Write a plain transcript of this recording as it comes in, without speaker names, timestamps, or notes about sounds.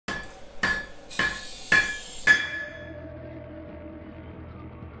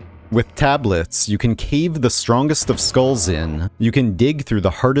With tablets, you can cave the strongest of skulls in, you can dig through the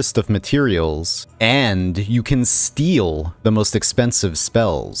hardest of materials, and you can steal the most expensive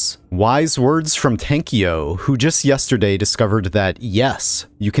spells. Wise words from Tankuo, who just yesterday discovered that, yes,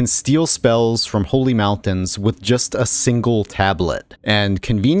 you can steal spells from holy mountains with just a single tablet. And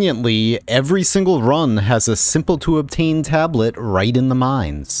conveniently, every single run has a simple-to-obtain tablet right in the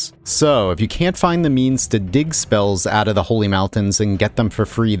mines. So, if you can't find the means to dig spells out of the holy mountains and get them for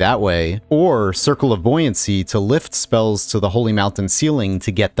free that way, or Circle of Buoyancy to lift spells to the holy mountain ceiling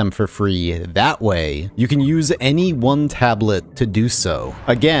to get them for free that way, you can use any one tablet to do so.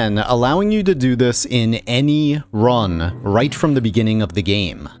 Again, allowing you to do this in any run right from the beginning of the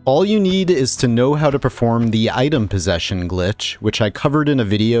game. All you need is to know how to perform the item possession glitch, which I covered in a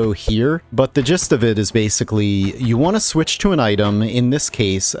video here, but the gist of it is basically you want to switch to an item, in this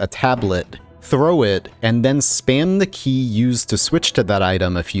case a tablet, throw it, and then spam the key used to switch to that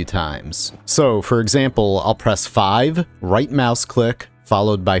item a few times. So, for example, I'll press 5, right mouse click,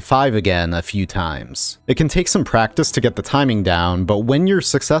 followed by 5 again a few times. It can take some practice to get the timing down, but when you're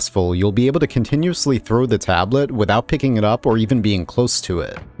successful, you'll be able to continuously throw the tablet without picking it up or even being close to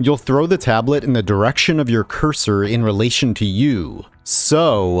it. You'll throw the tablet in the direction of your cursor in relation to you.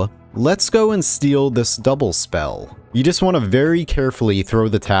 So, let's go and steal this double spell. You just want to very carefully throw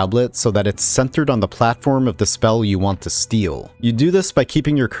the tablet so that it's centered on the platform of the spell you want to steal. You do this by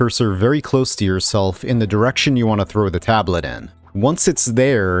keeping your cursor very close to yourself in the direction you want to throw the tablet in. Once it's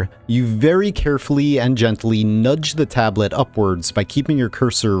there, you very carefully and gently nudge the tablet upwards by keeping your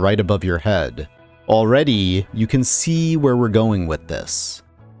cursor right above your head. Already, you can see where we're going with this.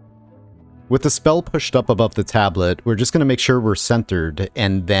 With the spell pushed up above the tablet, we're just going to make sure we're centered,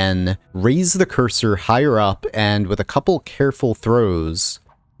 and then raise the cursor higher up, and with a couple careful throws,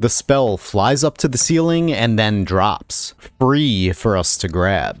 the spell flies up to the ceiling and then drops, free for us to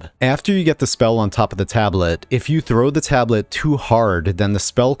grab. After you get the spell on top of the tablet, if you throw the tablet too hard, then the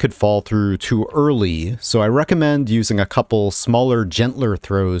spell could fall through too early, so I recommend using a couple smaller, gentler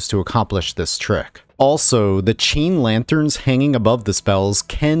throws to accomplish this trick. Also, the chain lanterns hanging above the spells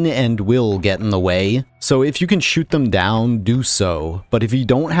can and will get in the way, so if you can shoot them down, do so, but if you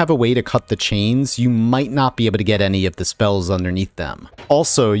don't have a way to cut the chains, you might not be able to get any of the spells underneath them.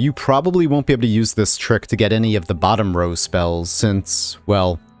 Also, you probably won't be able to use this trick to get any of the bottom row spells since,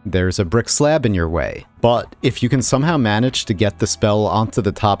 well, there's a brick slab in your way. But if you can somehow manage to get the spell onto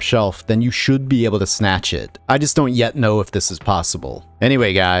the top shelf, then you should be able to snatch it. I just don't yet know if this is possible.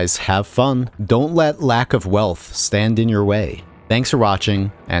 Anyway guys, have fun. Don't let lack of wealth stand in your way. Thanks for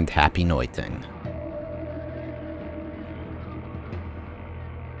watching, and happy noiting.